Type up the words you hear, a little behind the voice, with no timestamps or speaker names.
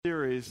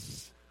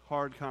series,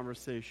 Hard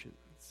Conversations.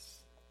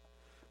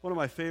 One of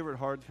my favorite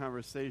hard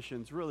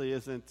conversations really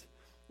isn't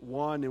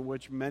one in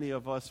which many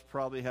of us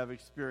probably have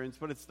experienced,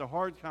 but it's the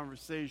hard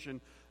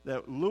conversation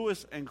that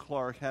Lewis and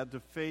Clark had to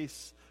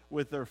face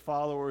with their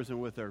followers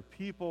and with their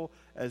people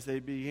as they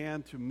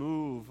began to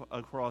move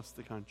across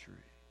the country.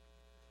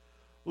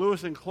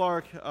 Lewis and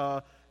Clark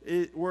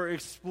were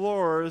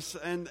explorers,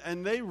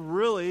 and they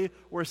really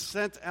were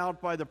sent out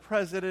by the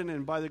president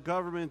and by the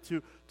government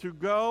to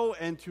go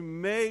and to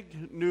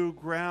make new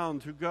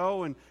ground, to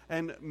go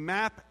and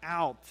map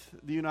out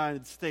the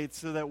United States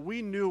so that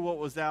we knew what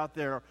was out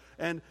there.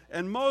 And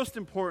most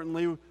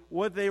importantly,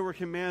 what they were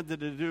commanded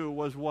to do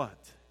was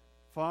what?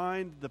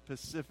 Find the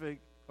Pacific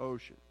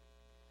Ocean,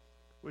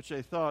 which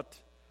they thought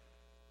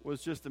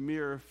was just a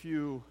mere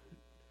few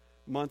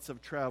months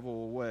of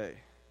travel away.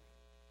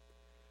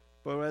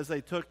 But as they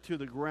took to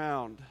the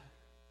ground,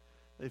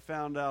 they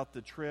found out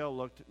the trail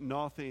looked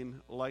nothing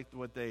like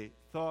what they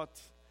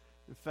thought.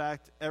 In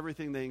fact,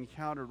 everything they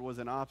encountered was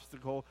an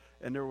obstacle,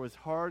 and there was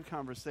hard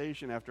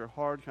conversation after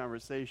hard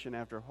conversation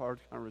after hard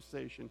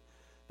conversation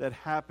that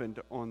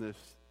happened on this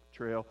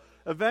trail.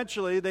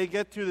 Eventually, they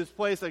get to this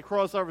place, they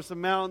cross over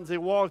some mountains, they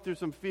walk through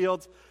some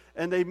fields,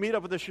 and they meet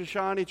up with the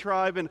Shoshone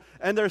tribe,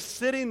 and they're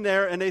sitting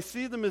there, and they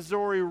see the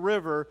Missouri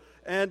River,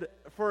 and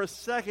for a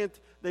second,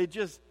 they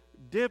just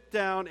dip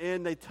down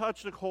in, they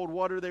touch the cold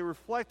water, they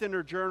reflect in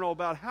their journal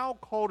about how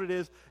cold it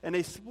is, and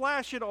they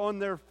splash it on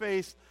their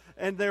face,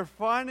 and they're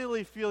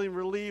finally feeling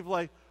relieved,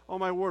 like, oh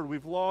my word,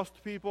 we've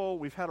lost people,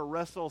 we've had to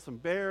wrestle some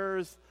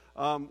bears,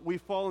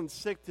 we've fallen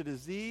sick to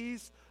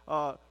disease,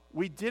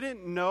 we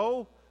didn't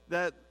know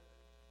that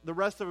the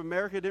rest of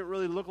America didn't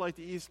really look like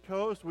the East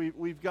Coast.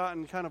 We've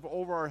gotten kind of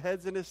over our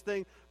heads in this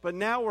thing, but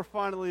now we're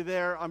finally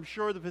there. I'm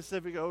sure the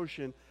Pacific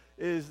Ocean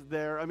is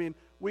there. I mean,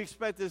 we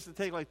expect this to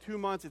take like 2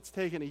 months. It's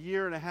taken a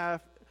year and a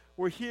half.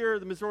 We're here,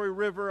 the Missouri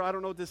River. I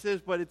don't know what this is,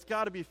 but it's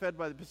got to be fed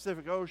by the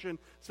Pacific Ocean,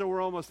 so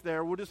we're almost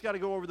there. We'll just got to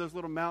go over those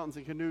little mountains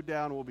and canoe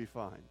down, and we'll be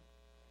fine.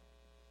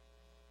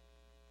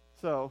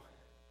 So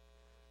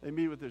they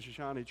meet with the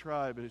Shoshone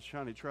tribe, and the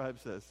Shoshone tribe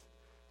says,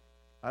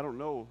 I don't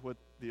know what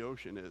the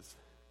ocean is.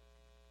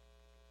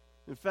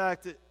 In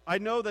fact, I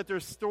know that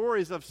there's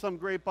stories of some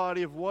great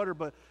body of water,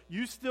 but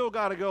you still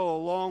got to go a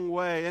long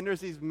way. And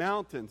there's these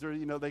mountains, or,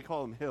 they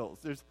call them hills.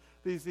 There's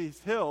these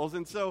hills.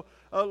 And so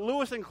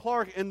Lewis and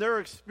Clark, in their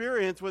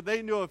experience, what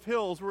they knew of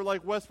hills were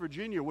like West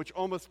Virginia, which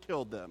almost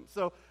killed them.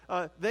 So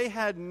they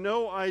had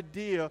no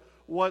idea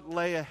what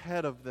lay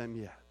ahead of them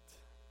yet.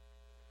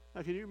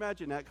 Now, can you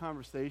imagine that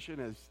conversation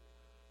as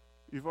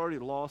you've already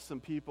lost some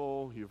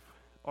people, you've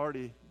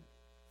already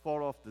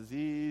fought off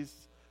disease,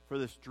 for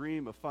this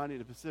dream of finding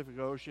the Pacific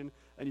Ocean,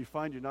 and you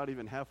find you're not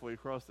even halfway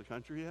across the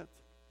country yet?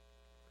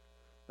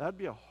 That'd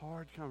be a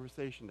hard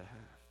conversation to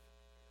have.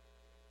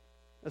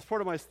 As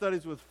part of my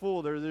studies with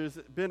Fuller, there's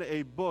been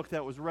a book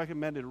that was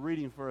recommended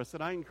reading for us,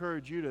 and I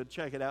encourage you to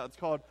check it out. It's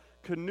called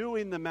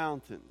Canoeing the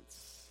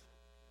Mountains.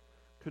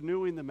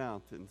 Canoeing the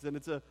Mountains. And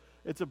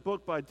it's a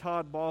book by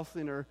Todd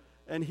Bossinger,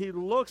 and he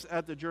looks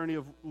at the journey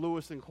of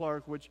Lewis and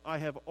Clark, which I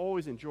have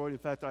always enjoyed. In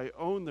fact, I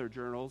own their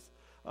journals.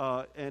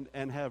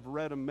 And have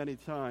read them many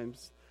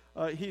times.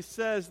 He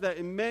says that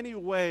in many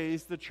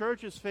ways, the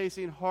church is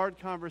facing hard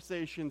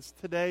conversations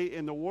today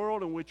in the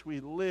world in which we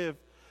live,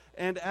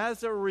 and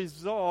as a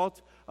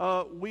result,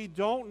 we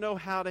don't know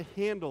how to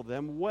handle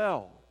them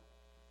well.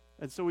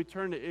 And so we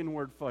turn to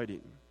inward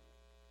fighting.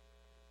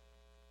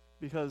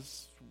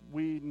 Because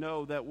we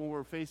know that when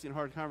we're facing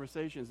hard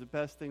conversations, the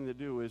best thing to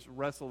do is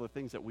wrestle the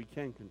things that we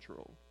can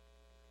control.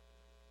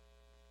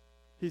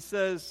 He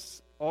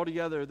says,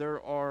 altogether, there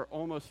are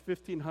almost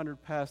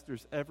 1,500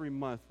 pastors every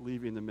month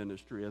leaving the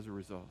ministry as a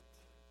result.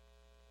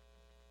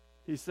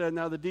 He said,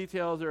 now the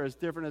details are as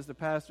different as the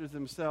pastors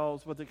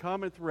themselves, but the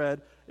common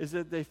thread is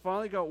that they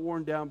finally got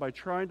worn down by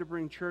trying to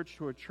bring church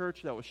to a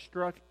church that was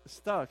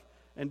stuck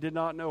and did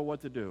not know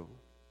what to do.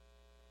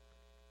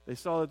 They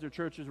saw that their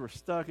churches were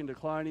stuck and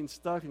declining,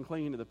 stuck and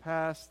clinging to the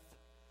past,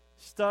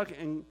 stuck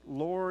and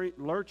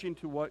lurching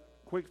to what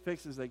quick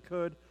fixes they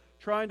could,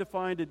 trying to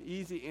find an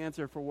easy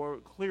answer for what were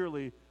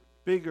clearly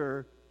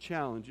bigger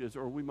challenges,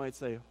 or we might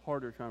say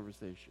harder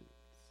conversations.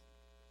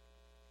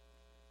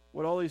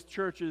 What all these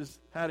churches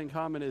had in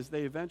common is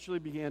they eventually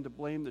began to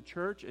blame the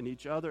church and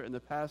each other and the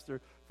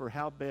pastor for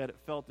how bad it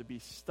felt to be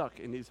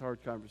stuck in these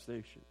hard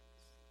conversations.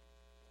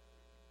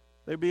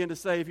 They began to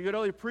say, if you could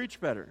only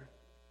preach better,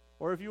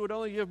 or if you would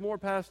only give more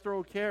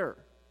pastoral care,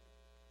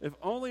 if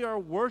only our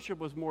worship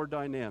was more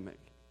dynamic.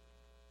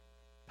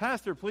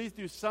 Pastor, please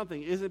do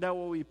something. Isn't that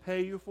what we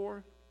pay you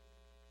for?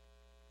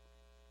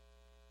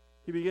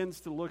 He begins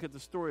to look at the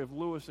story of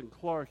Lewis and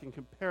Clark and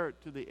compare it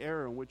to the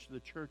era in which the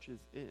church is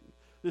in.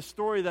 The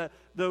story that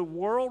the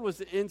world was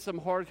in some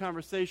hard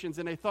conversations,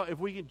 and they thought, if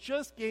we could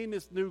just gain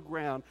this new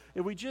ground,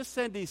 if we just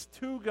send these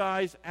two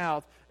guys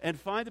out and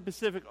find the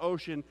Pacific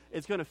Ocean,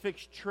 it's going to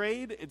fix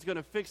trade, it's going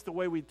to fix the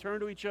way we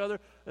turn to each other.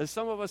 As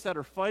some of us that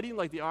are fighting,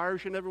 like the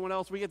Irish and everyone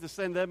else, we get to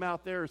send them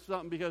out there or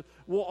something, because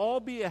we'll all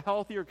be a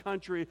healthier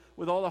country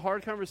with all the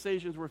hard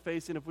conversations we're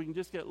facing if we can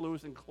just get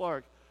Lewis and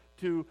Clark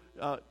to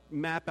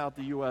map out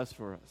the U.S.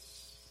 for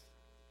us.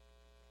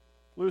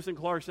 Lewis and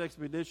Clark's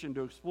expedition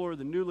to explore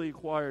the newly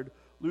acquired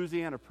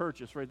Louisiana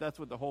Purchase, right, that's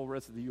what the whole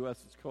rest of the U.S.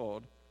 is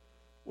called,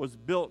 was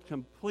built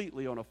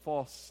completely on a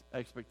false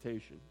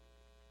expectation.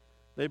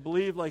 They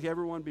believed, like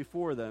everyone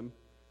before them,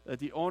 that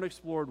the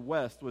unexplored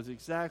West was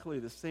exactly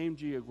the same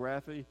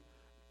geography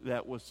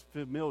that was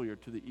familiar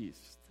to the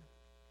East.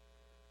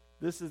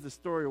 This is the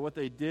story of what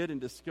they did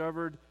and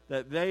discovered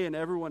that they and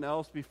everyone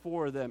else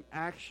before them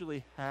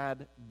actually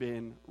had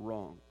been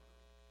wrong.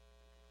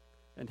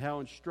 And how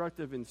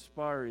instructive,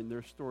 inspiring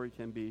their story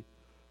can be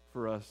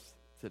for us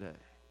today.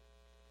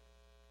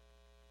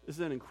 This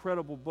is an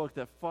incredible book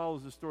that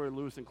follows the story of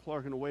Lewis and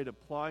Clark in a way that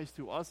applies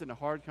to us in the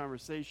hard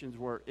conversations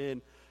we're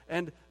in.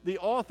 And the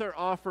author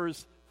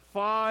offers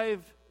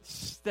 5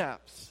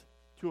 steps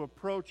to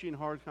approaching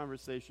hard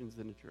conversations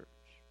in the church.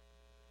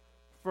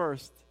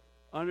 First,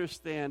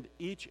 understand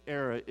each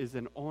era is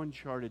an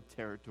uncharted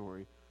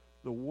territory.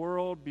 The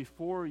world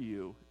before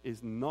you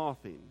is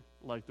nothing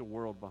like the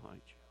world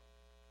behind you.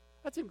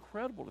 That's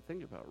incredible to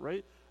think about,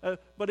 right?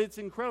 But it's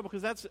incredible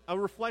because that's a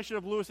reflection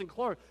of Lewis and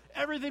Clark.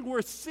 Everything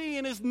we're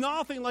seeing is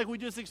nothing like we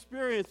just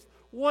experienced.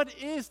 What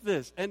is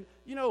this? And,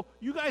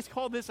 you guys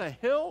call this a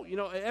hill?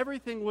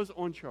 Everything was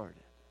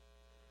uncharted.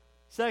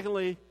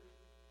 Secondly,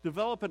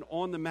 develop an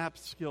on-the-map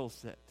skill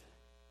set.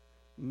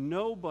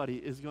 Nobody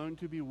is going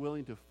to be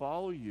willing to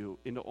follow you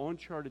into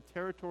uncharted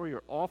territory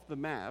or off the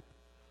map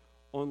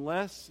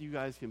unless you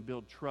guys can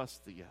build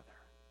trust together.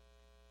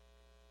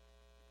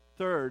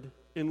 Third,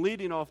 in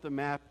leading off the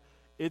map,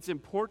 it's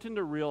important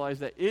to realize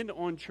that in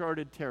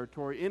uncharted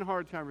territory, in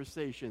hard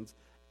conversations,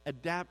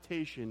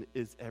 adaptation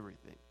is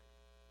everything.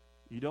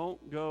 You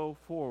don't go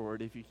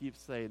forward if you keep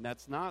saying,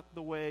 that's not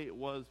the way it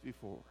was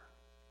before.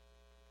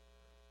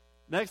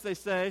 Next, they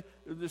say,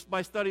 just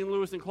by studying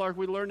Lewis and Clark,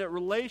 we learned that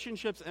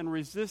relationships and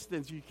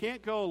resistance, you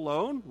can't go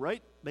alone,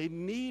 right? They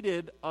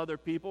needed other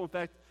people. In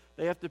fact,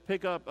 they have to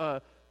pick up,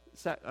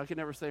 I can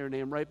never say her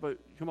name right, but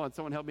come on,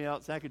 someone help me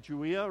out,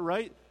 Sacagawea,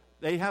 right?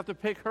 They have to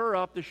pick her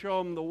up to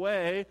show them the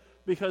way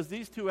because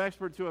these 2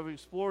 experts who have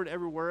explored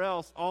everywhere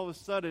else all of a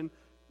sudden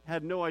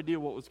had no idea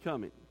what was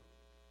coming.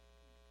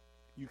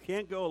 You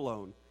can't go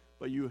alone,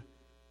 but you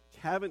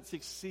haven't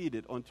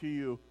succeeded until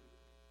you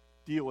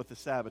deal with the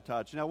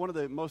sabotage. Now, one of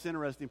the most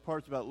interesting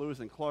parts about Lewis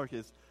and Clark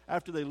is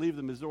after they leave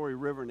the Missouri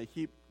River and they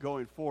keep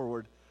going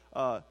forward,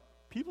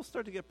 people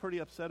start to get pretty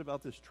upset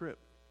about this trip.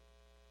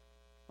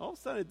 All of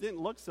a sudden, it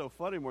didn't look so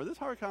fun anymore. This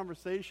hard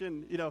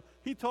conversation,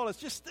 he told us,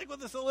 just stick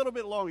with us a little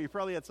bit longer. He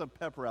probably had some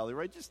pep rally,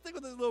 right? Just stick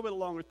with us a little bit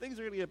longer. Things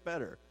are going to get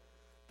better.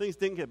 Things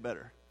didn't get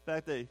better. In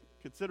fact, they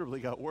considerably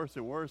got worse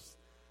and worse.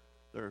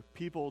 Their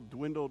people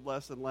dwindled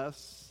less and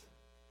less.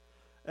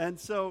 And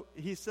so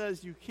he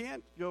says you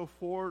can't go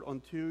forward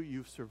until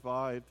you've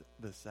survived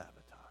the sabotage.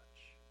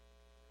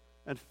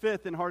 And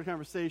fifth, in hard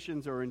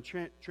conversations or in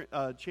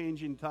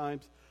changing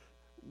times,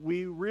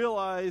 we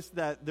realize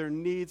that there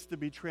needs to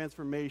be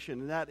transformation,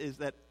 and that is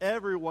that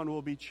everyone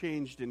will be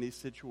changed in these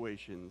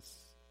situations,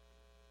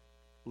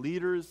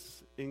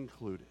 leaders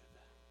included.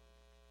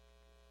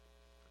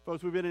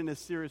 Folks, we've been in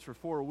this series for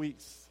 4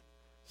 weeks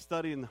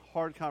studying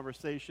hard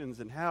conversations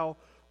and how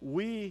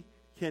we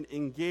can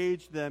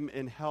engage them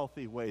in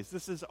healthy ways.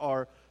 This is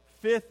our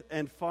 5th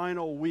and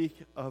final week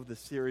of the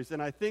series,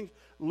 and I think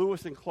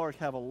Lewis and Clark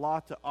have a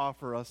lot to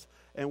offer us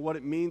and what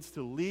it means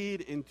to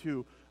lead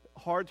into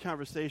hard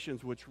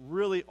conversations which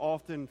really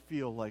often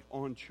feel like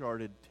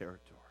uncharted territory.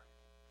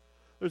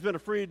 There's been a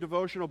free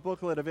devotional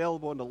booklet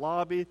available in the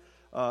lobby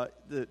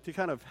to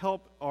kind of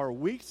help our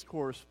weeks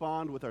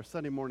correspond with our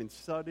Sunday morning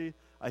study.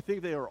 I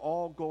think they are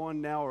all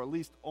gone now, or at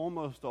least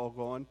almost all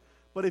gone.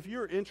 But if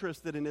you're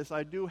interested in this,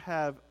 I do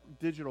have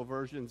digital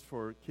versions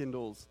for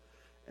Kindles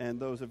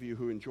and those of you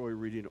who enjoy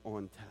reading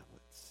on tablets.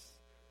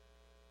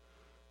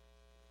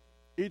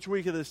 Each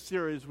week of this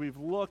series, we've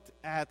looked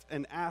at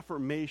an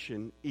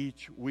affirmation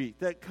each week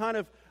that kind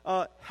of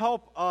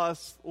help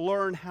us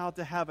learn how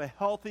to have a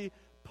healthy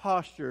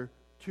posture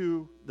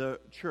to the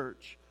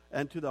church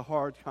and to the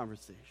hard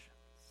conversations.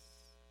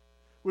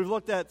 We've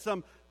looked at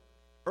some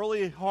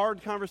early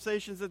hard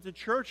conversations that the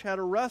church had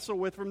to wrestle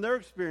with from their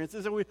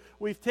experiences, and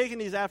we've taken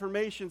these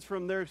affirmations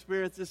from their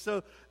experiences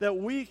so that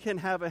we can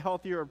have a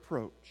healthier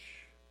approach.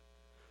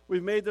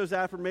 We've made those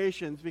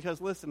affirmations because,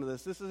 listen to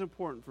this is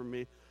important for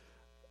me.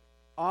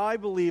 I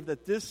believe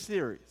that this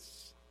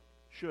series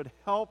should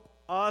help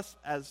us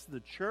as the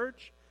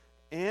church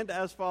and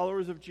as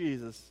followers of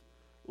Jesus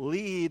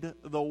lead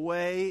the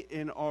way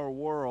in our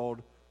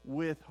world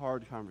with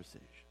hard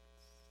conversations.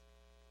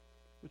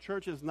 The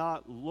church has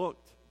not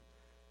looked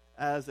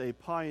as a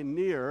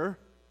pioneer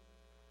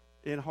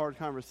in hard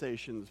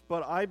conversations,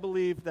 but I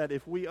believe that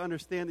if we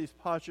understand these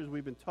postures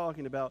we've been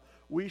talking about,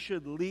 we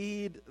should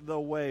lead the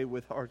way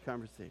with hard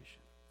conversations.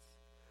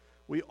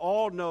 We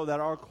all know that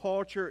our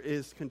culture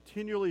is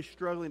continually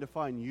struggling to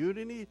find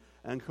unity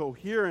and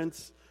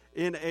coherence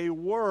in a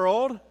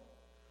world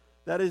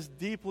that is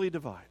deeply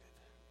divided.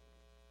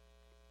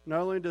 Not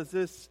only does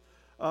this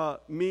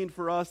mean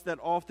for us that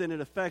often it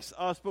affects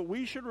us, but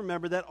we should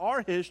remember that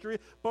our history,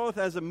 both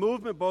as a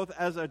movement, both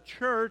as a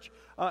church,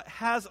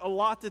 has a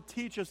lot to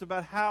teach us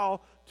about how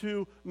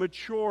to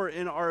mature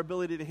in our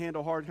ability to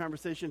handle hard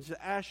conversations,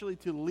 to actually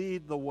to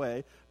lead the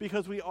way,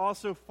 because we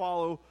also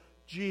follow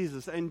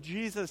Jesus, and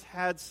Jesus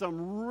had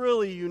some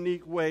really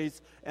unique ways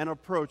and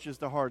approaches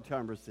to hard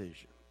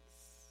conversations.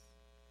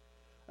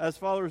 As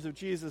followers of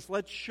Jesus,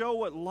 let's show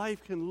what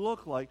life can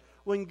look like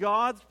when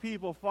God's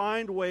people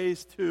find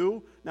ways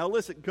to, now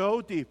listen,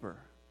 go deeper,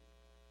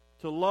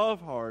 to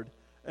love hard,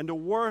 and to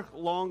work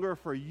longer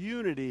for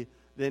unity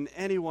than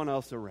anyone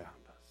else around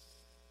us.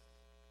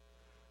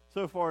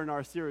 So far in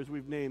our series,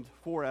 we've named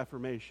 4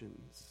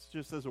 affirmations.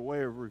 Just as a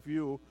way of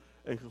review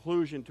and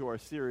conclusion to our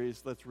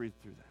series, let's read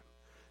through them.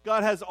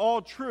 God has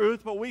all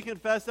truth, but we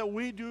confess that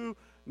we do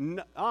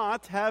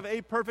not have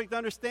a perfect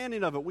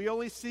understanding of it. We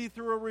only see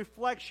through a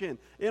reflection.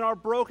 In our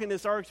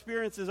brokenness, our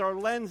experiences, our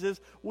lenses,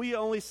 we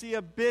only see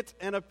a bit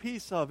and a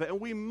piece of it. And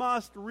we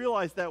must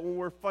realize that when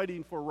we're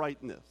fighting for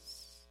rightness.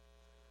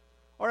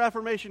 Our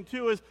affirmation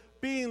 2 is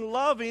being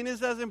loving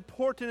is as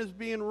important as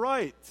being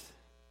right.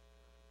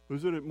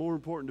 Isn't it more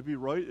important to be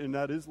right, and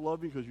that is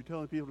loving because you're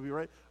telling people to be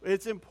right?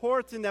 It's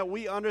important that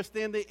we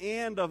understand the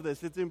and of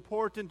this. It's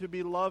important to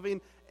be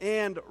loving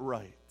and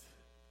right.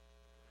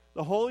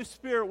 The Holy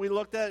Spirit we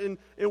looked at in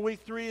week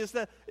 3 is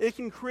that it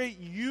can create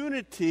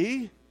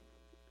unity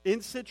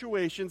in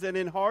situations and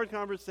in hard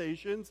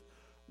conversations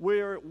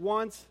where it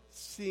once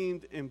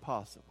seemed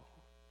impossible.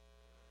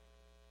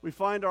 We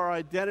find our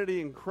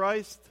identity in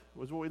Christ,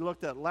 was what we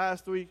looked at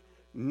last week,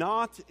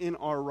 not in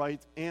our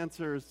right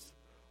answers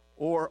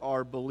or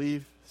our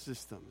belief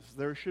systems.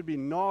 There should be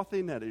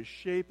nothing that is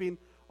shaping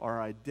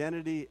our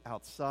identity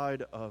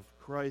outside of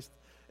Christ,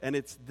 and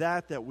it's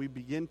that we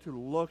begin to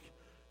look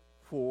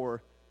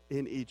for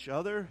in each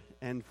other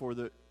and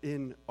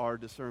in our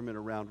discernment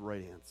around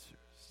right answers.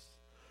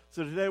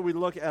 So today we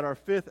look at our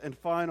 5th and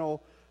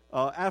final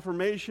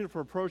affirmation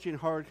for approaching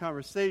hard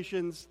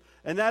conversations,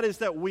 and that is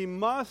that we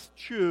must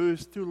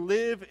choose to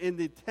live in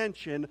the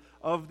tension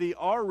of the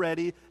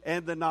already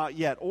and the not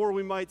yet. Or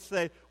we might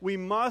say, we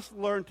must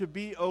learn to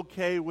be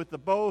okay with the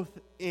both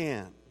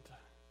and.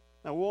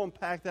 Now, we'll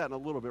unpack that in a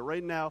little bit.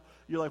 Right now,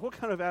 you're like, what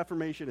kind of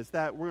affirmation is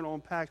that? We're going to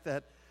unpack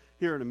that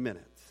here in a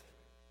minute.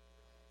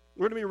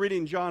 We're going to be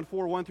reading John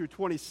 4, 1 through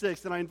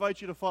 26, and I invite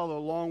you to follow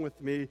along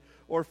with me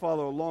or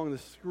follow along the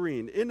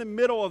screen. In the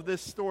middle of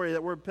this story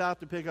that we're about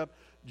to pick up,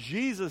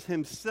 Jesus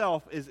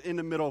himself is in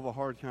the middle of a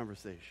hard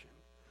conversation.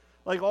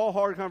 Like all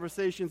hard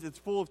conversations, it's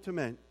full of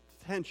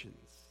tensions.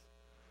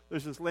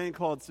 There's this land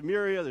called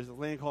Samaria, there's this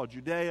land called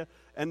Judea,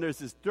 and there's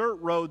this dirt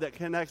road that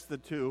connects the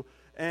two.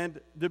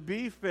 And to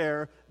be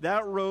fair,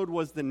 that road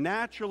was the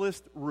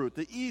naturalist route,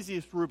 the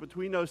easiest route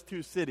between those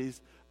two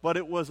cities, but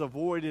it was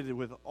avoided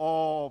with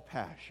all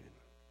passion.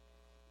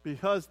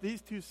 Because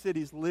these two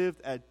cities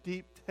lived at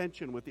deep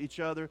tension with each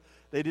other,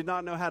 they did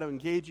not know how to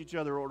engage each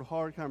other or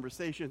hard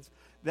conversations.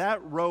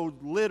 That road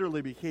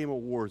literally became a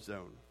war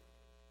zone.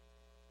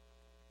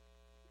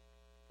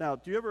 Now,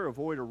 do you ever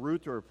avoid a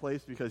route or a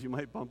place because you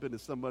might bump into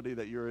somebody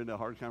that you're in a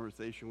hard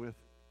conversation with?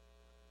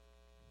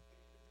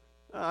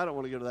 I don't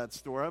want to go to that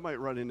store. I might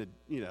run into,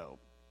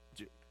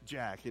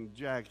 Jack. And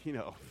Jack,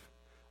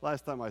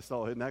 last time I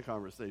saw him, that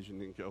conversation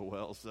didn't go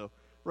well. So,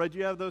 right, do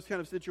you have those kind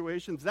of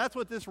situations? That's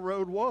what this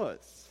road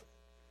was.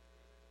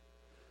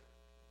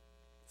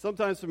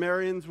 Sometimes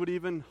Samaritans would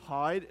even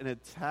hide and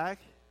attack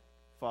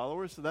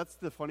followers. So that's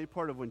the funny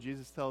part of when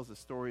Jesus tells the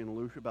story in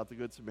Luke about the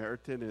Good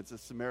Samaritan, and it's a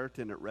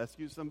Samaritan that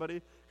rescues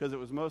somebody, because it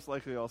was most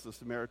likely also a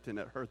Samaritan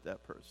that hurt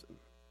that person.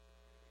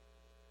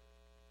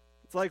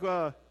 It's like,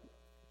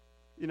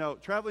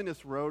 traveling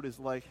this road is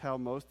like how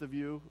most of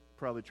you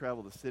probably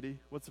travel the city.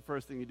 What's the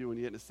first thing you do when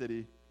you get in a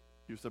city,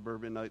 you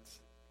suburban nights?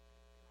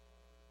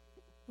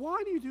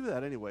 Why do you do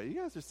that anyway?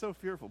 You guys are so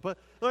fearful. But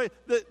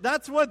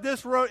that's what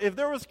this road, if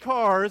there was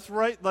cars,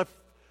 right,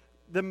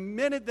 the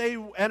minute they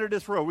enter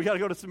this road, we got to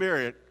go to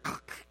Samaria.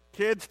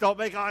 Kids, don't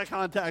make eye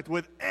contact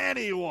with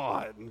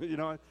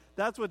anyone.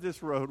 That's what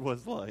this road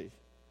was like.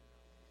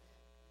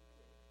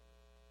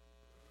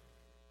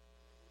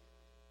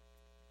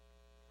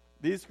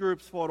 These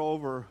groups fought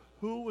over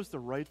who was the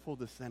rightful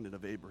descendant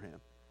of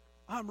Abraham.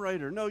 I'm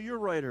righter. No, you're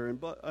righter. And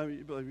blah,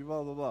 blah,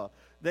 blah, blah.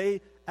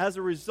 They, as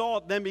a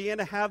result, then began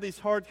to have these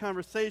hard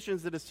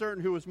conversations that is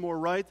certain who was more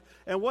right.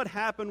 And what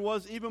happened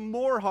was even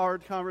more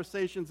hard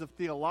conversations of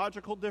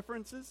theological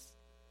differences,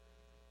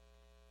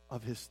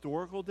 of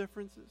historical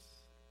differences,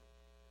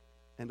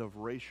 and of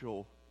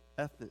racial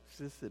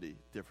ethnicity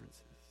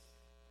differences.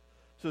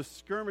 So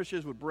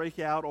skirmishes would break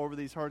out over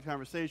these hard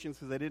conversations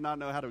because they did not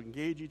know how to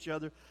engage each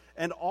other.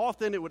 And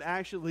often it would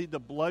actually lead to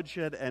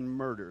bloodshed and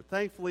murder.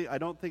 Thankfully, I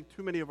don't think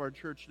too many of our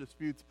church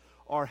disputes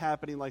are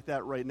happening like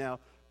that right now.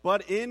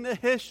 But in the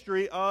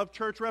history of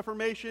Church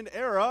Reformation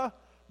era,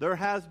 there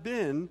has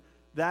been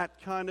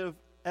that kind of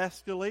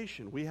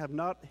escalation. We have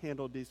not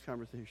handled these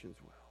conversations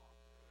well.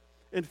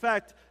 In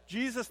fact,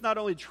 Jesus not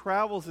only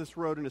travels this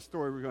road in a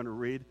story we're going to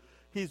read,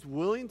 he's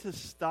willing to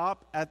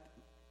stop at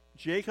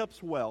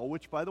Jacob's well,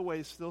 which, by the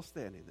way, is still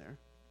standing there,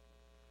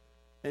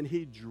 and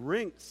he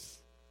drinks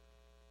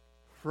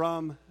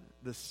from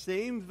the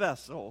same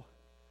vessel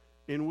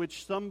in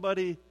which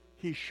somebody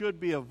he should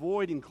be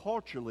avoiding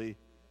culturally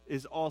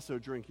is also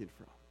drinking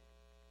from.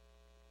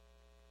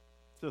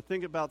 So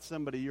think about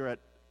somebody you're at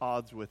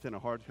odds with in a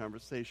hard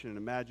conversation and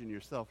imagine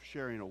yourself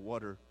sharing a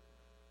water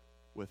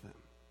with them.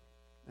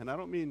 And I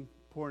don't mean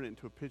pouring it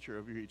into a pitcher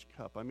over each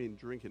cup. I mean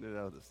drinking it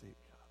out of the same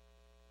cup.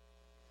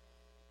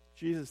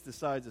 Jesus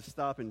decides to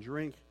stop and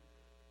drink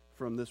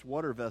from this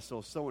water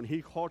vessel, someone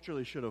he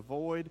culturally should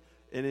avoid.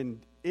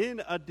 And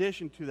in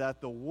addition to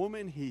that, the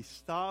woman he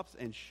stops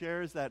and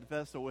shares that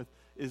vessel with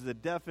is the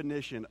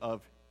definition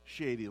of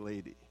shady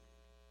lady.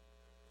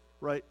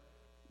 Right?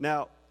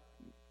 Now,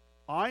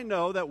 I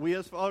know that we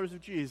as followers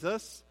of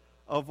Jesus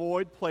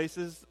avoid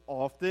places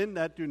often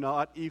that do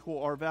not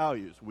equal our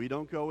values. We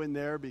don't go in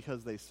there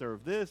because they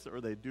serve this or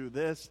they do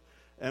this.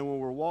 And when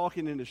we're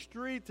walking in the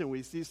street and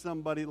we see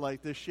somebody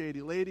like this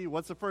shady lady,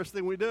 what's the first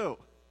thing we do?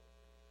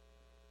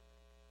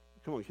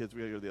 Come on, kids, we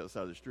got to go to the other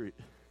side of the street.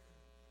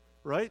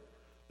 Right?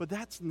 But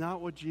that's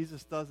not what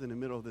Jesus does in the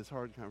middle of this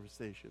hard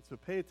conversation. So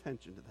pay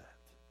attention to that.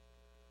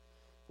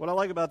 What I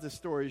like about this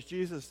story is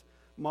Jesus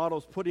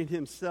models putting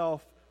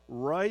himself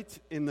right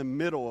in the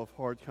middle of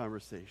hard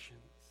conversations.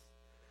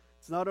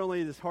 It's not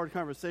only this hard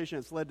conversation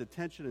that's led to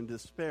tension and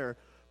despair,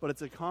 but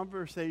it's a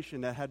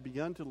conversation that had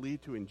begun to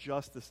lead to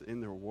injustice in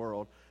their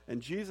world.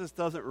 And Jesus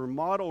doesn't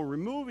remodel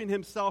removing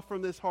himself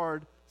from this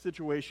hard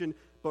situation,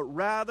 but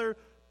rather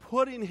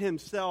putting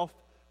himself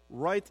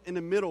right in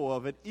the middle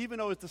of it, even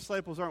though his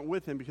disciples aren't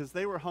with him because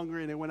they were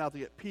hungry and they went out to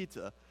get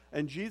pizza.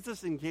 And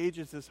Jesus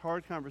engages this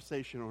hard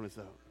conversation on his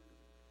own.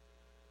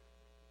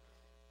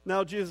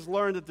 Now, Jesus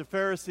learned that the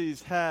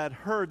Pharisees had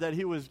heard that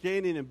he was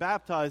gaining and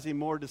baptizing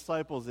more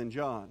disciples than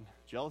John.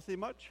 Jealousy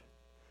much?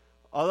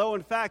 Although,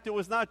 in fact, it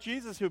was not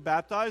Jesus who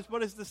baptized,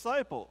 but his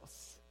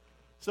disciples.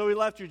 So he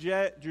left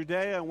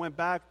Judea and went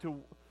back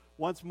to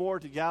once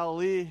more to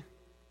Galilee.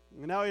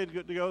 And now he had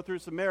to go through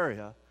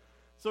Samaria.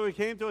 So he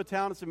came to a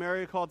town in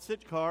Samaria called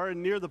Sychar,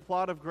 and near the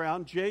plot of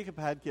ground Jacob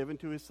had given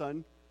to his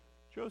son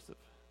Joseph.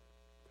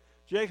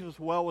 Jacob's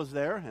well was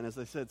there, and as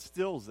I said,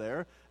 still's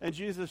there. And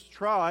Jesus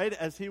tried,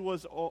 as he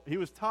was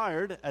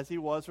tired as he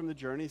was from the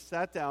journey,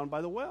 sat down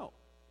by the well.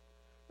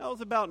 Now it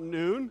was about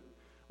noon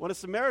when a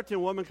Samaritan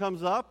woman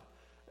comes up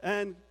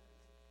and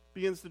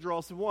begins to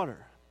draw some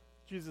water.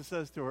 Jesus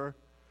says to her,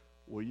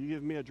 "Will you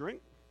give me a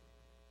drink?"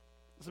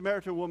 The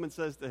Samaritan woman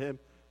says to him,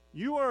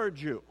 "You are a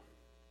Jew,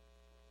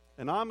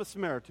 and I'm a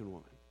Samaritan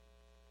woman.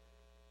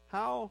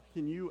 How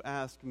can you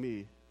ask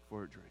me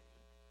for a drink?"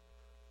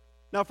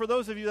 Now, for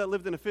those of you that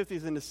lived in the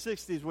 50s and the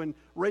 60s when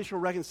racial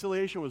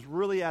reconciliation was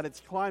really at its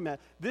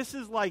climax, this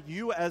is like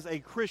you as a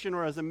Christian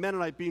or as a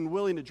Mennonite being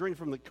willing to drink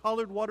from the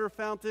colored water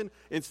fountain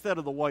instead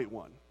of the white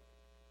one.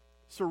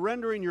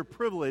 Surrendering your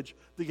privilege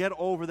to get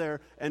over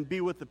there and be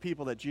with the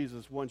people that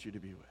Jesus wants you to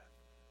be with.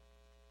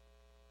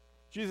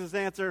 Jesus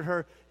answered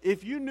her,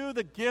 "If you knew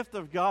the gift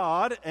of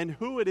God and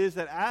who it is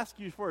that asks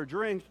you for a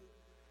drink,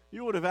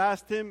 you would have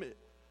asked him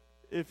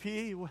if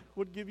he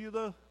would give you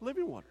the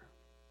living water."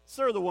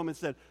 "Sir," the woman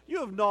said,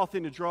 "you have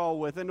nothing to draw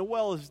with, and the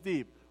well is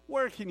deep.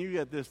 Where can you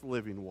get this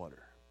living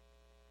water?"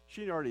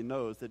 She already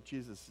knows that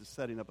Jesus is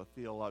setting up a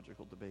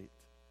theological debate.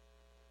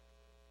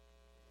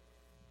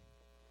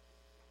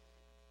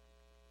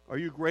 "Are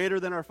you greater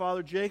than our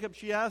father Jacob,"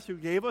 she asked, "who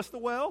gave us the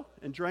well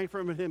and drank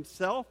from it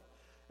himself,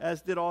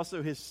 as did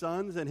also his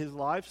sons and his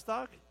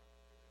livestock?"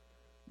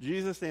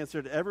 Jesus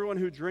answered, "Everyone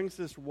who drinks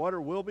this water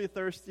will be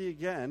thirsty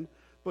again,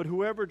 but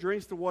whoever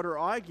drinks the water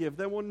I give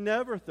them will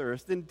never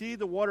thirst. Indeed,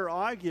 the water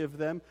I give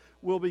them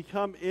will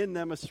become in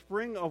them a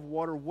spring of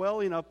water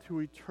welling up to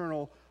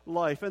eternal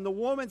life." And the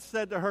woman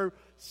said to her,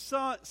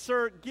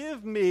 "Sir,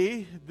 give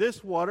me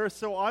this water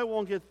so I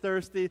won't get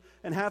thirsty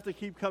and have to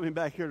keep coming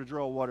back here to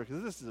draw water,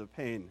 because this is a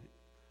pain.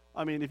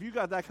 I mean, if you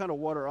got that kind of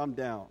water, I'm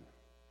down."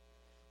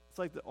 It's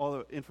like all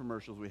the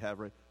infomercials we have,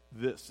 right?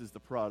 This is the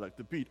product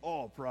to beat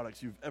all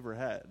products you've ever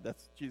had.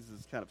 That's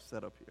Jesus' kind of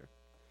setup here.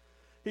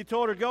 He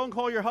told her, "Go and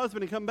call your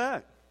husband and come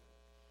back."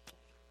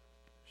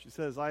 She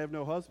says, "I have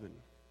no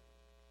husband."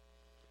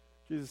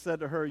 Jesus said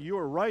to her, "You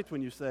are right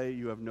when you say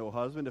you have no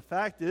husband. The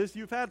fact is,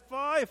 you've had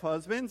 5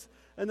 husbands,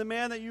 and the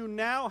man that you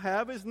now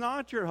have is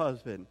not your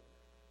husband.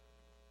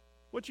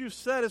 What you've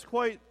said is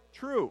quite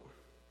true."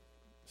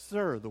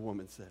 "Sir," the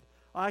woman said,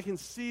 "I can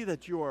see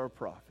that you are a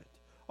prophet.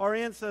 Our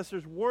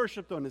ancestors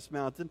worshipped on this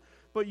mountain,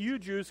 but you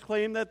Jews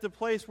claim that the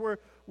place where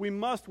we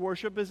must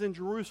worship is in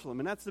Jerusalem."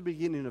 And that's the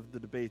beginning of the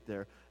debate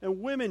there. And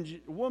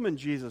woman,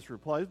 Jesus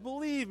replies,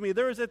 "Believe me,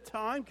 there is a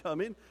time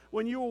coming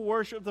when you will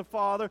worship the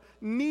Father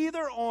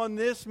neither on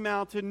this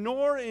mountain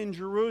nor in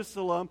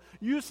Jerusalem.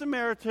 You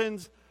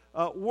Samaritans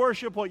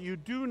worship what you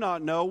do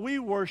not know. We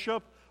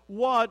worship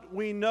what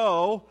we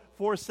know,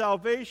 for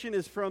salvation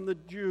is from the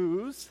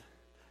Jews.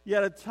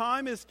 Yet a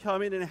time is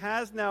coming and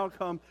has now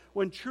come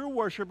when true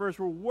worshipers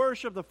will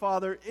worship the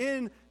Father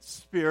in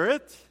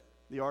spirit,"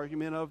 the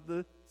argument of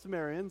the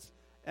Samaritans,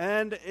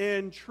 "and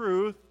in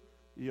truth,"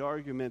 the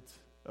argument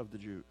of the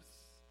Jews.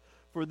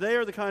 for they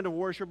are the kind of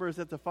worshipers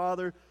that the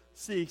Father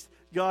seeks.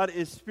 God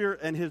is spirit,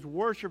 and his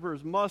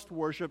worshipers must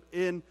worship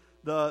in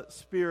the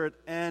Spirit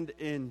and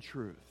in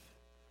truth.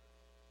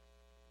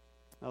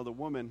 Now, the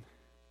woman,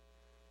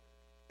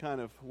 kind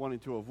of wanting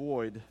to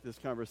avoid this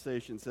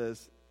conversation,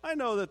 says, I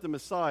know that the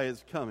Messiah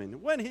is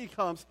coming. When he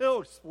comes,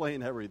 he'll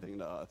explain everything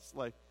to us.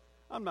 Like,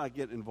 I'm not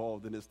getting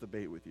involved in this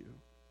debate with you.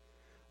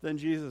 Then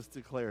Jesus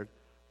declared,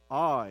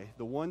 I,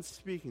 the one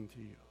speaking to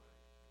you,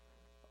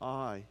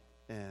 I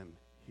am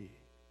he.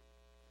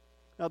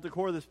 Now, at the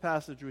core of this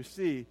passage, we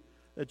see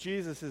that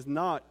Jesus is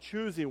not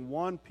choosing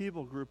one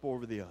people group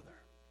over the other.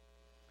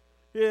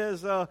 He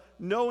has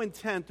no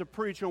intent to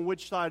preach on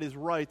which side is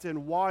right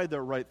and why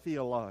they're right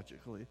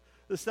theologically.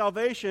 The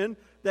salvation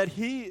that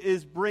he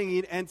is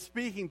bringing and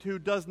speaking to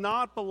does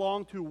not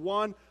belong to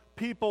one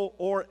people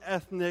or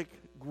ethnic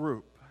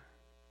group.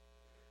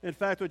 In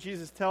fact, what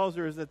Jesus tells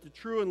her is that the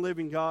true and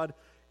living God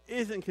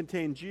isn't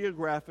contained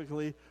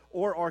geographically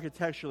or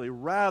architecturally.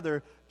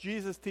 Rather,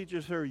 Jesus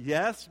teaches her,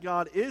 yes,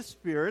 God is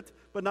spirit,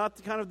 but not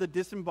the kind of the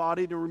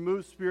disembodied and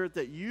removed spirit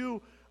that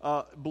you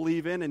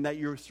believe in and that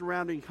your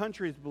surrounding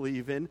countries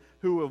believe in,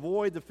 who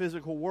avoid the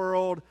physical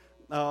world.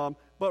 But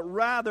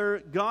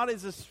rather, God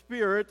is a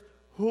spirit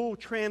who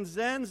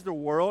transcends the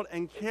world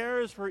and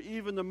cares for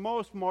even the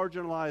most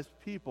marginalized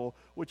people,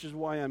 which is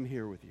why I'm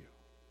here with you.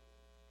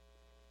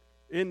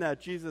 In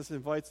that, Jesus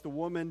invites the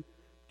woman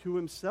to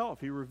himself.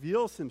 He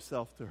reveals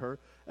himself to her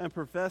and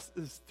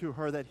professes to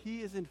her that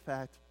he is in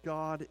fact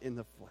God in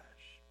the flesh.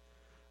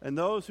 And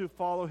those who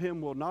follow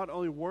him will not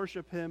only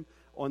worship him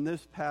on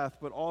this path,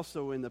 but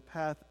also in the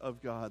path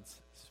of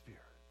God's Spirit.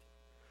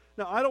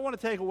 Now, I don't want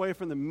to take away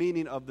from the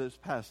meaning of this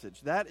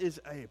passage. That is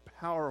a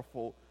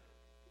powerful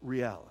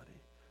reality.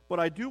 But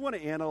I do want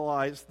to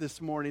analyze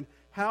this morning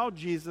how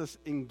Jesus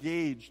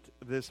engaged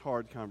this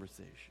hard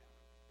conversation.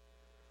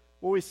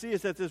 What we see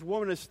is that this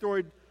woman in this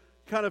story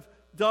kind of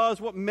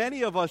does what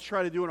many of us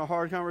try to do in a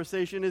hard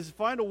conversation, is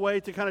find a way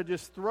to kind of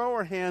just throw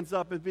our hands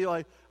up and be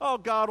like, oh,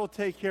 God will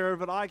take care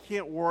of it. I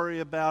can't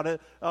worry about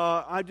it.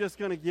 I'm just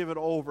going to give it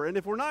over. And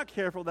if we're not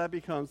careful, that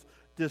becomes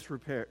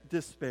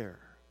despair.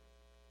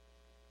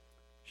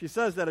 She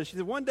says that, and she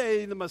said, one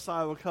day the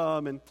Messiah will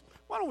come, and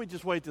why don't we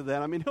just wait till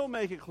then? I mean, he'll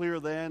make it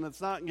clear then.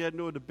 Let's not get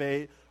into a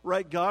debate,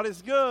 right? God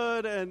is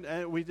good,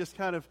 and we just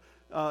kind of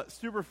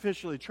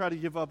superficially try to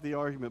give up the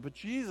argument. But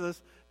Jesus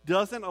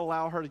doesn't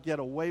allow her to get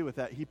away with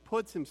that. He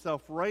puts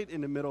himself right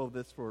in the middle of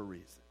this for a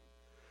reason.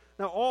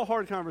 Now, all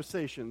hard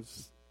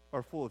conversations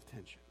are full of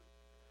tension.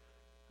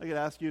 I could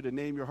ask you to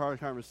name your hard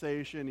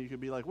conversation. You could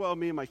be like, well,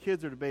 me and my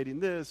kids are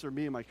debating this, or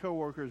me and my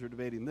coworkers are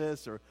debating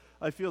this, or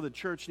I feel the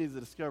church needs to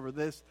discover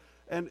this.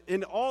 And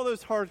in all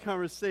those hard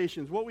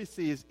conversations, what we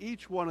see is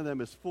each one of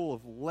them is full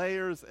of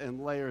layers and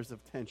layers of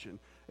tension.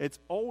 It's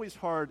always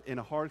hard in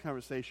a hard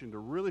conversation to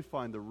really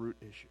find the root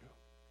issue.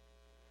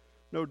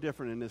 No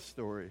different in this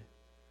story.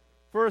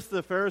 First,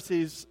 the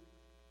Pharisees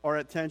are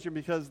at tension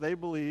because they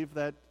believe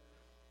that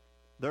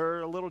they're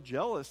a little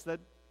jealous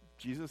that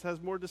Jesus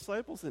has more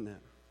disciples than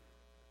them.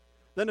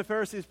 Then the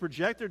Pharisees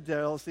project their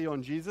jealousy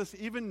on Jesus,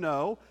 even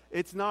though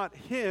it's not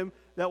him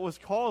that was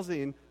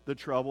causing the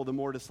trouble, the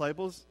more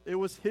disciples. It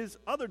was his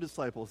other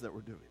disciples that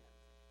were doing it.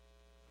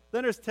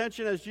 Then there's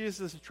tension as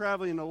Jesus is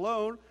traveling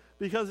alone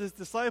because his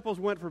disciples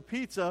went for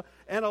pizza,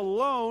 and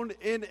alone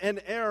in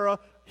an era,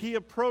 he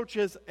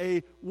approaches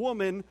a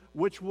woman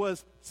which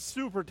was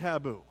super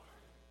taboo.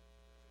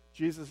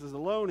 Jesus is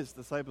alone, his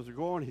disciples are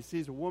going, he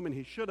sees a woman,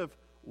 he should have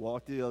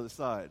walked to the other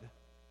side.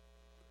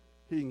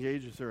 He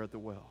engages her at the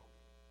well.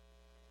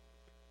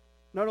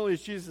 Not only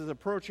is Jesus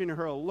approaching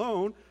her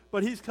alone,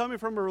 but he's coming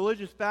from a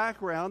religious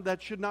background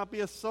that should not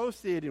be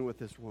associating with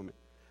this woman.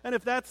 And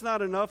if that's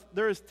not enough,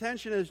 there is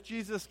tension as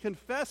Jesus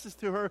confesses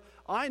to her,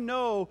 I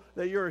know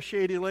that you're a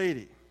shady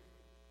lady.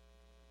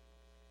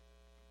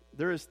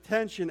 There is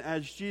tension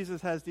as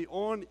Jesus has the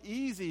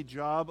uneasy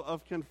job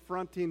of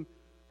confronting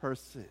her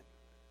sin.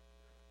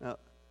 Now,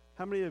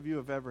 how many of you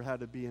have ever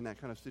had to be in that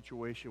kind of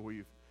situation where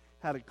you've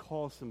had to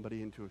call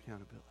somebody into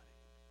accountability?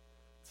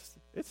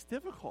 It's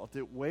difficult.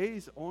 It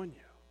weighs on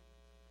you.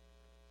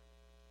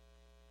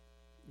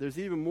 There's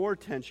even more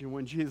tension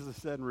when Jesus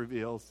said and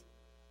reveals,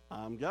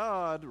 I'm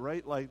God,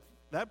 right? Like,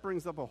 that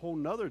brings up a whole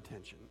nother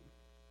tension.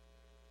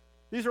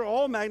 These are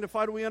all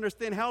magnified when we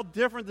understand how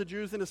different the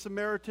Jews and the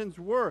Samaritans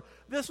were.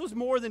 This was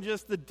more than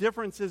just the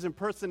differences in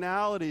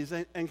personalities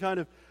and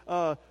kind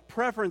of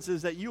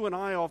preferences that you and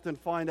I often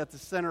find at the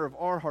center of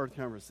our hard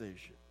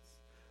conversations.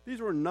 These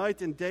were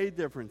night and day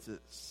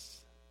differences.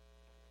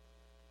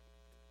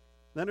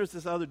 Then there's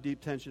this other deep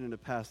tension in the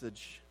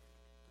passage,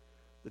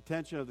 the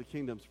tension of the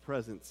kingdom's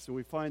presence. And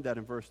we find that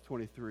in verse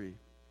 23.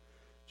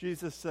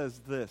 Jesus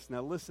says this.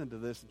 Now listen to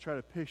this and try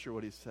to picture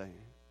what he's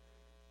saying.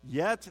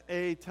 Yet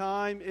a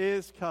time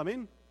is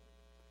coming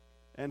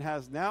and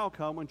has now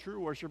come when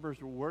true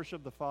worshipers will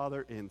worship the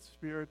Father in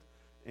spirit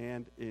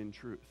and in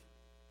truth.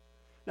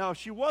 Now, if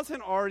she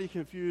wasn't already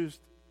confused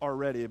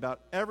already about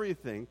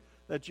everything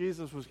that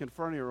Jesus was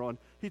confronting her on,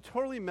 he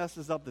totally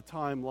messes up the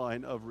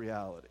timeline of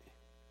reality.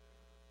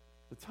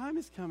 The time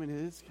is coming, it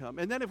is come.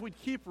 And then if we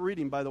keep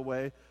reading, by the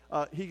way,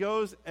 he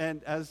goes,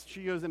 and as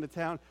she goes into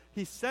town,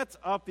 he sets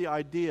up the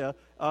idea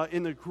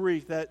in the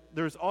Greek that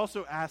there's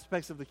also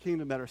aspects of the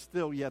kingdom that are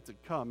still yet to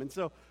come. And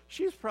so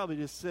she's probably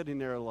just sitting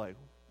there like,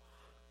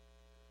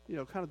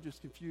 kind of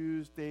just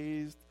confused,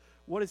 dazed.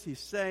 What is he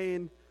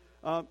saying?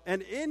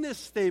 And in this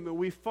statement,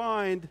 we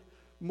find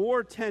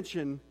more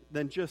tension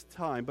than just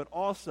time, but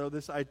also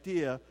this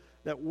idea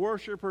that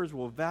worshipers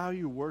will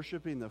value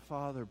worshiping the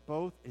Father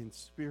both in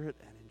spirit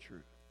and in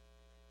truth.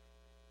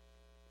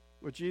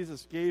 What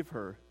Jesus gave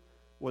her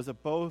was a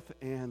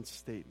both-and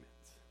statement.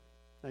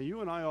 Now,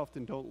 you and I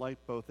often don't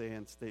like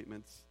both-and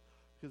statements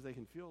because they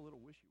can feel a little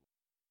wishy-washy.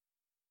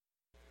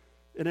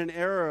 In an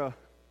era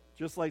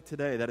just like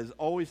today that is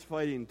always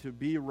fighting to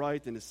be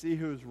right and to see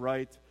who's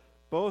right,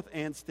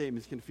 both-and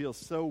statements can feel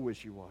so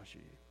wishy-washy.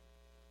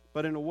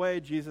 But in a way,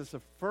 Jesus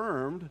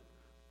affirmed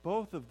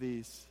both of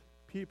these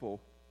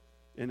people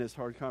in his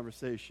hard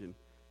conversation.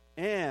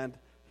 And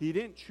he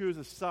didn't choose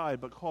a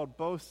side, but called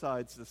both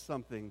sides to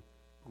something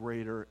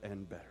greater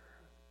and better.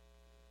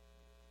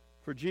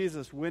 For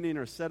Jesus, winning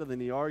or settling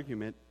the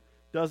argument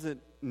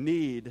doesn't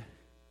need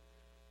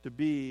to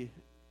be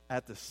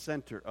at the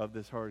center of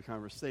this hard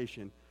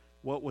conversation.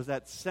 What was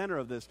at center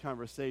of this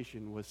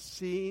conversation was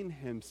seeing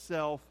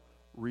himself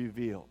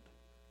revealed.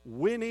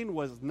 Winning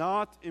was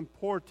not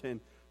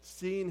important.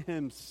 Seeing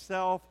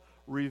himself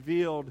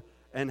revealed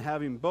and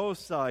having both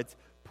sides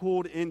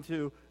pulled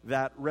into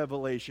that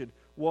revelation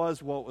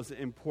was what was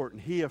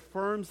important. He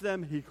affirms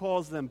them. He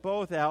calls them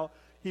both out.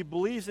 He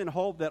believes in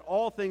hope that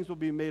all things will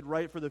be made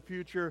right for the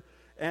future.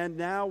 And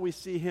now we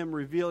see him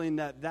revealing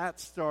that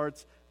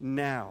starts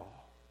now.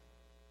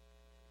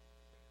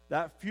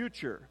 That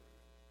future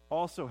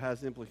also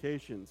has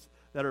implications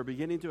that are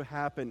beginning to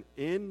happen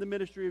in the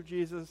ministry of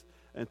Jesus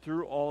and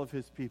through all of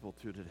his people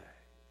to today.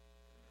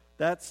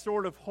 That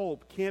sort of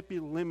hope can't be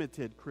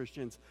limited,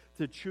 Christians,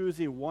 to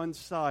choosing one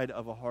side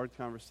of a hard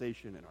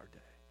conversation in our day.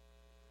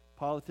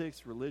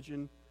 Politics,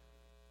 religion,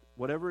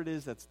 whatever it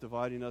is that's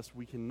dividing us,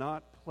 we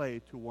cannot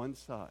play to one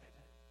side.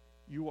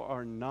 You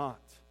are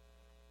not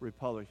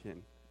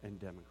Republican and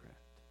Democrat.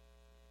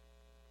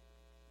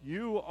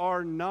 You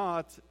are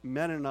not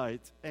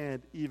Mennonite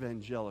and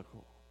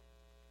evangelical.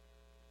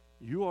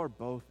 You are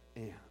both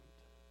and.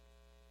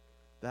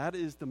 That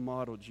is the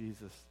model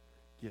Jesus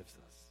gives us.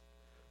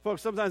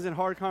 Folks, sometimes in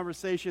hard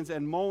conversations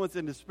and moments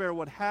in despair,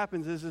 what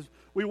happens is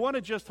we want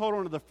to just hold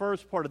on to the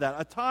first part of that.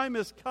 A time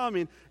is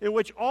coming in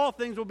which all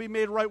things will be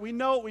made right. We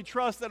know it. We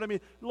trust that.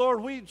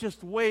 Lord, we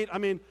just wait.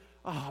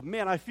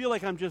 I feel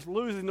like I'm just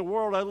losing the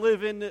world I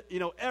live in.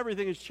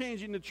 Everything is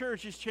changing. The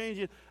church is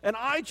changing. And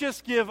I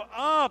just give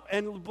up.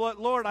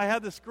 But Lord, I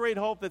have this great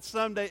hope that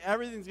someday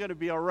everything's going to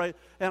be all right.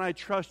 And I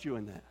trust you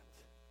in that.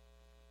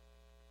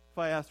 If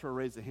I asked for a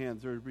raise of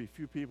hands, there would be a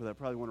few people that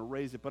probably want to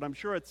raise it. But I'm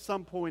sure at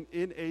some point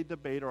in a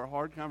debate or a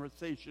hard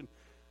conversation,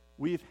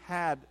 we've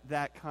had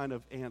that kind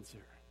of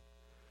answer.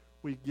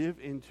 We give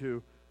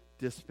into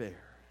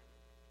despair.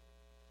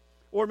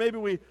 Or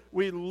maybe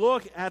we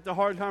look at the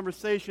hard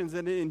conversations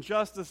and the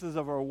injustices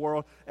of our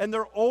world, and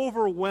they're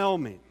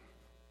overwhelming.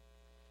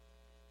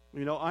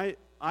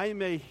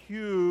 I'm a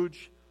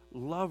huge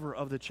lover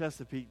of the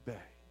Chesapeake Bay.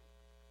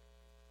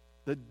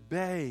 The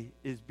bay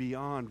is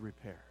beyond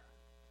repair.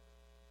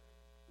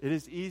 It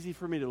is easy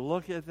for me to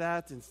look at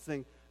that and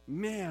think,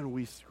 man,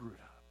 we screwed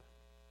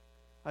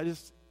up.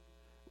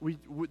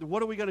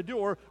 What are we going to do?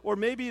 Or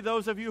maybe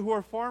those of you who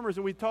are farmers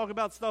and we talk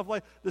about stuff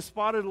like the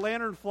spotted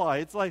lanternfly.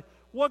 It's like,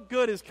 what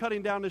good is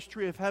cutting down this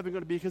tree of heaven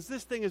going to be? Because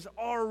this thing is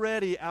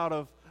already out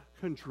of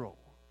control.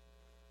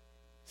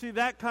 See,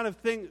 that kind of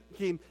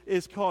thinking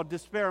is called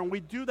despair. And we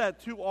do that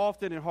too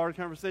often in hard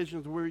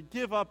conversations where we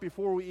give up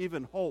before we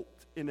even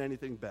hoped in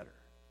anything better.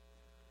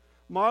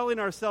 Modeling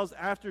ourselves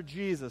after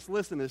Jesus,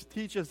 listen, this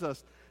teaches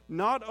us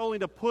not only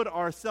to put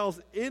ourselves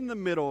in the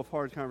middle of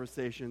hard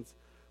conversations,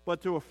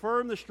 but to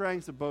affirm the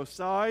strengths of both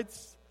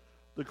sides,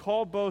 to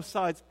call both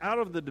sides out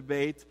of the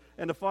debate,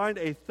 and to find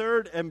a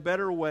third and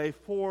better way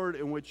forward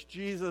in which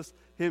Jesus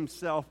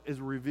himself is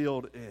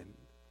revealed in.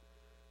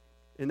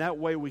 In that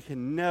way, we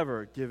can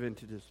never give in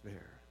to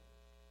despair.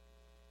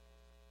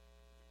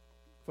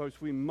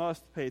 Folks, we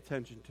must pay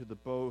attention to the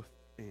both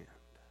and.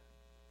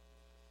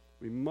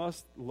 We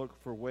must look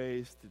for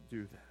ways to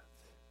do that.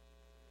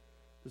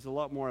 There's a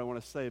lot more I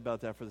want to say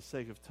about that for the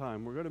sake of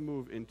time. We're going to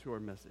move into our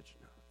message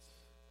notes.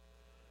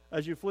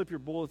 As you flip your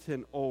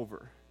bulletin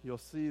over, you'll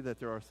see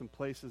that there are some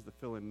places to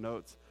fill in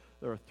notes.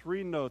 There are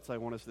 3 notes I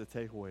want us to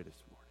take away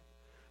this morning.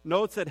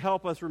 Notes that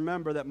help us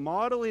remember that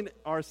modeling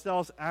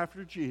ourselves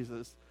after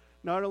Jesus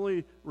not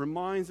only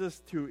reminds us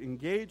to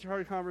engage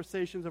hard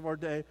conversations of our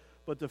day,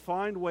 but to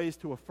find ways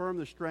to affirm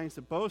the strengths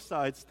of both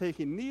sides,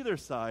 taking neither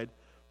side,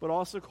 but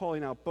also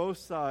calling out both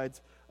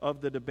sides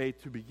of the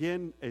debate to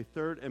begin a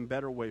third and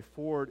better way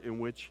forward in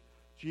which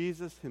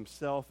Jesus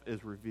himself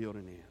is revealed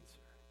in the answer.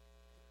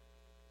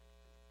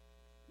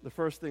 The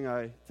first thing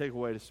I take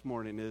away this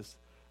morning is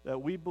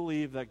that we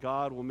believe that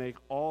God will make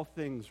all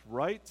things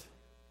right,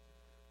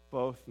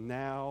 both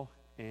now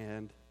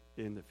and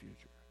in the future.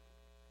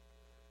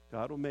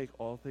 God will make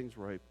all things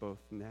right both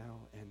now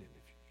and in the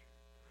future.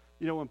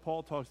 You know, when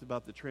Paul talks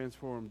about the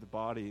transformed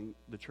body in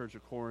the church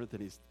of Corinth,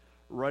 and he's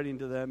writing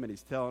to them and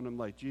he's telling them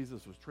like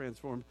Jesus was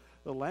transformed,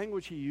 the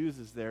language he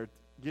uses there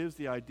gives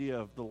the idea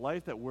of the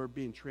life that we're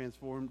being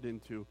transformed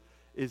into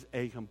is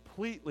a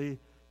completely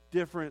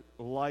different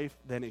life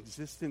than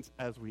existence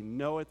as we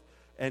know it.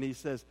 And he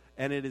says,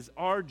 and it is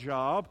our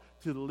job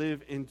to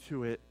live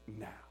into it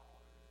now.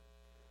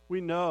 We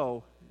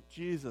know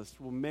Jesus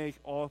will make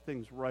all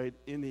things right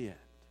in the end.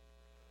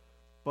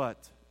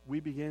 But we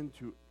begin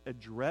to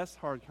address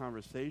hard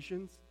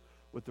conversations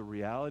with the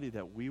reality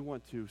that we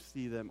want to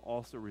see them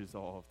also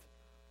resolved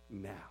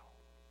now.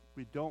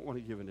 We don't want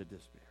to give in to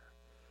despair.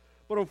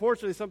 But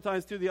unfortunately,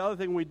 sometimes, too, the other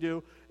thing we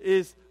do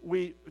is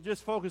we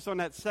just focus on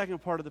that second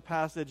part of the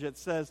passage that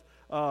says,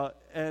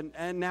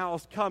 and now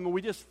it's come. And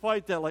we just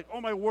fight that like, oh,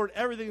 my word,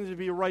 everything needs to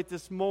be right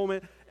this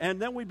moment. And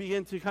then we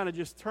begin to kind of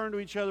just turn to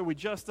each other. We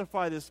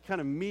justify this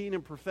kind of mean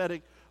and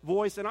prophetic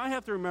voice. And I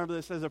have to remember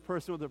this as a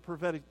person with a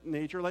prophetic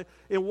nature. Like,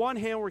 in one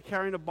hand, we're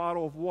carrying a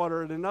bottle of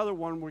water. And another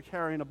one, we're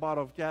carrying a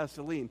bottle of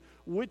gasoline.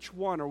 Which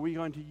one are we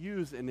going to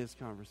use in this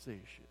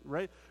conversation,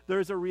 right?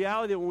 There's a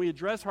reality that when we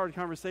address hard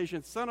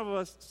conversations, some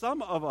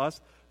of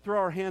us throw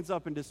our hands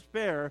up in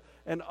despair,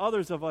 and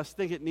others of us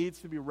think it needs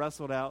to be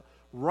wrestled out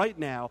right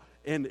now,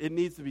 and it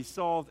needs to be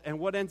solved. And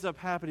what ends up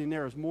happening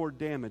there is more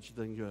damage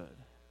than good.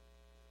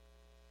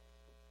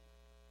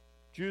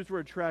 Jews were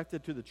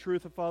attracted to the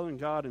truth of following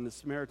God, and the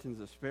Samaritans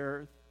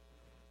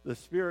the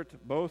Spirit.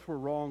 Both were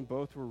wrong,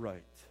 both were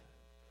right.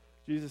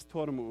 Jesus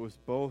told them it was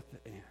both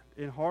and.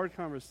 In hard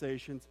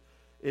conversations,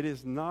 it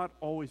is not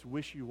always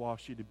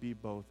wishy-washy to be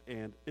both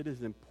and. It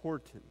is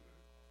important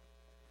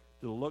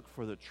to look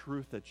for the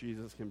truth that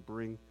Jesus can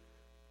bring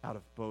out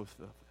of both of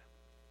them.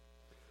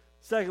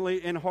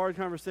 Secondly, in hard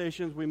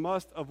conversations, we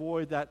must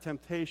avoid that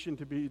temptation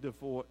to be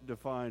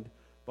defined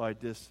by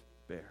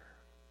despair.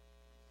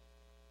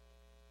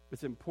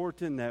 It's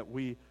important that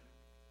we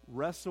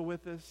wrestle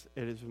with this.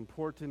 It is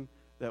important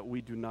that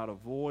we do not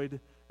avoid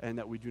and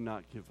that we do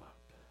not give up.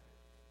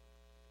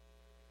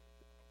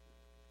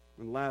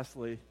 And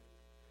lastly,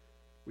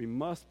 we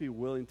must be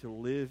willing to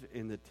live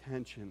in the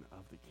tension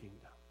of the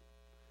kingdom.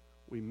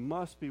 We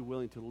must be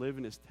willing to live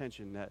in this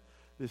tension that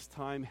this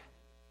time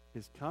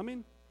is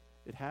coming,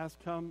 it has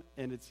come,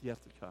 and it's yet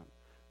to come.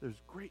 There's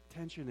great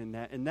tension in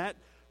that. And that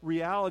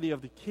reality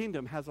of the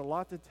kingdom has a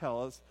lot to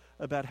tell us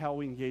about how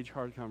we engage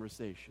hard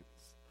conversations.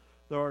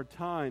 There are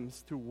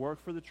times to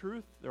work for the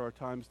truth. There are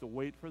times to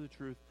wait for the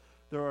truth.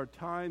 There are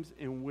times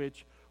in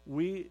which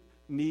we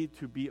need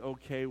to be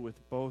okay with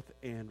both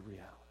and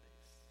realities.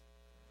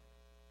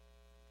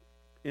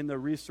 In the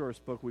resource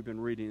book we've been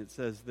reading, it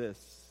says this: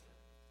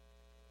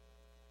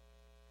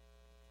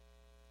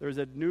 there's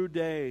a new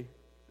day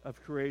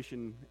of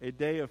creation, a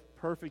day of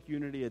perfect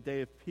unity, a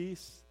day of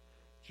peace,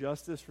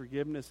 justice,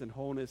 forgiveness, and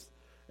wholeness.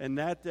 And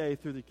that day,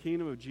 through the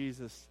kingdom of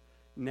Jesus,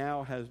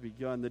 now has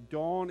begun. The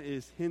dawn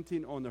is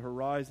hinting on the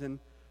horizon.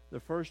 The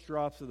first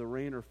drops of the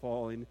rain are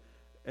falling.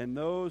 And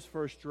those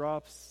first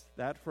drops,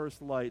 that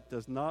first light,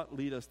 does not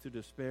lead us to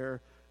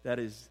despair. That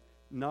is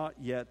not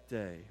yet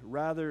day.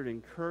 Rather, it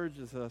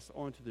encourages us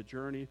onto the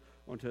journey,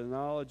 onto the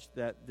knowledge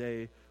that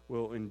day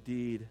will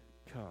indeed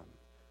come.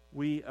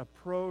 We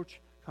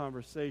approach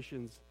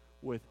conversations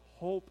with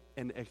hope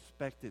and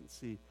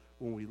expectancy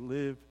when we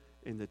live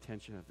in the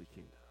tension of the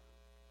kingdom.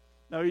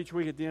 Now, each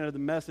week at the end of the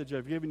message,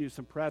 I've given you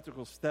some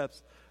practical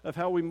steps of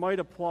how we might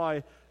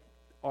apply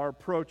our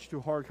approach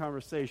to hard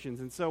conversations.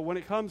 And so when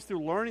it comes to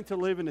learning to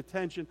live in the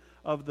tension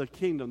of the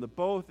kingdom, the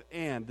both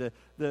and,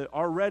 the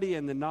already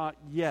and the not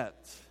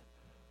yet,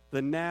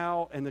 the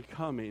now and the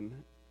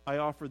coming, I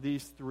offer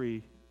these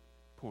 3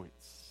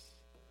 points.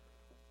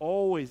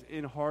 Always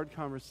in hard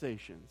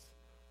conversations,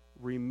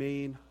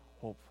 remain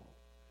hopeful.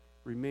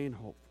 Remain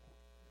hopeful.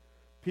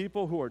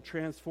 People who are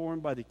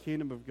transformed by the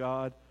kingdom of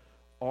God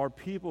are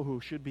people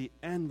who should be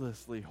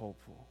endlessly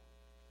hopeful.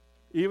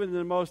 Even in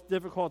the most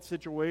difficult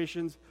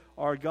situations,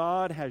 our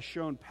God has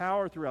shown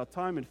power throughout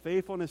time and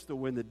faithfulness to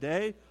win the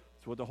day.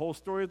 That's what the whole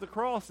story of the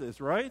cross is,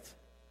 right?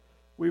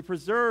 We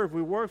preserve,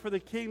 we work for the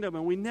kingdom,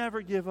 and we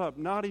never give up,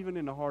 not even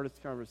in the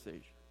hardest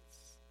conversations.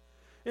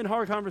 In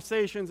hard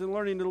conversations and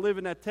learning to live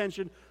in that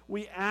tension,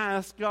 we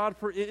ask God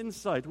for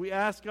insight. We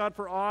ask God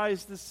for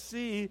eyes to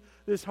see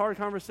this hard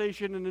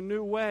conversation in a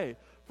new way.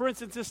 For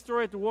instance, this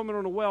story at the woman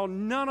on the well,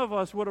 none of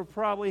us would have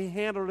probably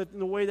handled it in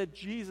the way that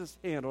Jesus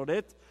handled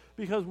it,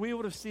 because we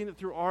would have seen it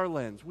through our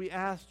lens. We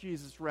ask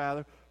Jesus,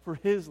 rather, for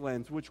his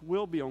lens, which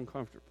will be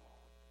uncomfortable.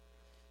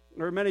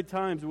 There are many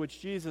times in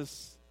which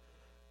Jesus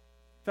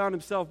found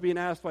himself being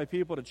asked by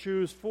people to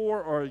choose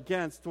for or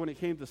against when it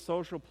came to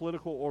social,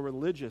 political, or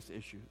religious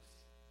issues.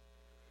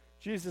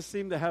 Jesus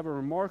seemed to have a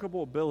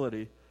remarkable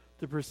ability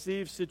to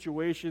perceive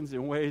situations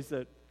in ways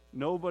that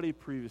nobody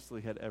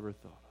previously had ever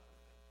thought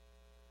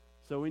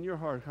of. So in your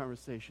hard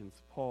conversations,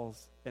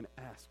 pause and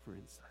ask for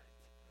insight.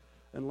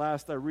 And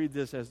last, I read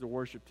this as the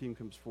worship team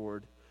comes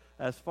forward.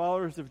 As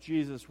followers of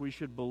Jesus, we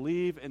should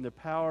believe in the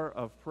power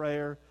of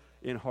prayer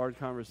in hard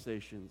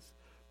conversations.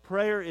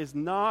 prayer is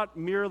not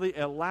merely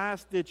a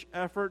last-ditch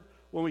effort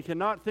when we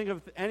cannot think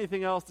of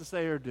anything else to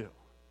say or do.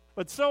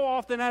 But so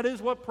often that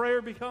is what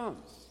prayer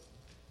becomes.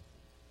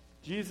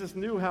 Jesus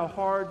knew how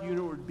hard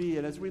unity would be,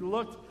 and as we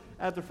looked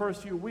at the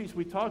first few weeks,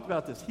 we talked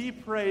about this. He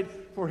prayed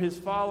for his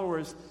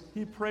followers.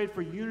 He prayed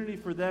for unity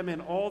for them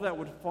and all that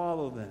would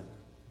follow them.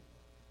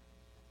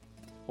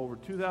 Over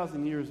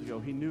 2,000 years ago,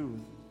 he knew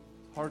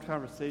hard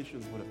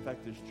conversations would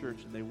affect his church,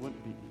 and they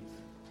wouldn't be easy.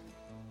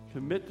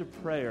 Commit to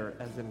prayer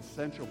as an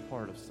essential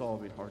part of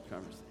solving hard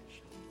conversations.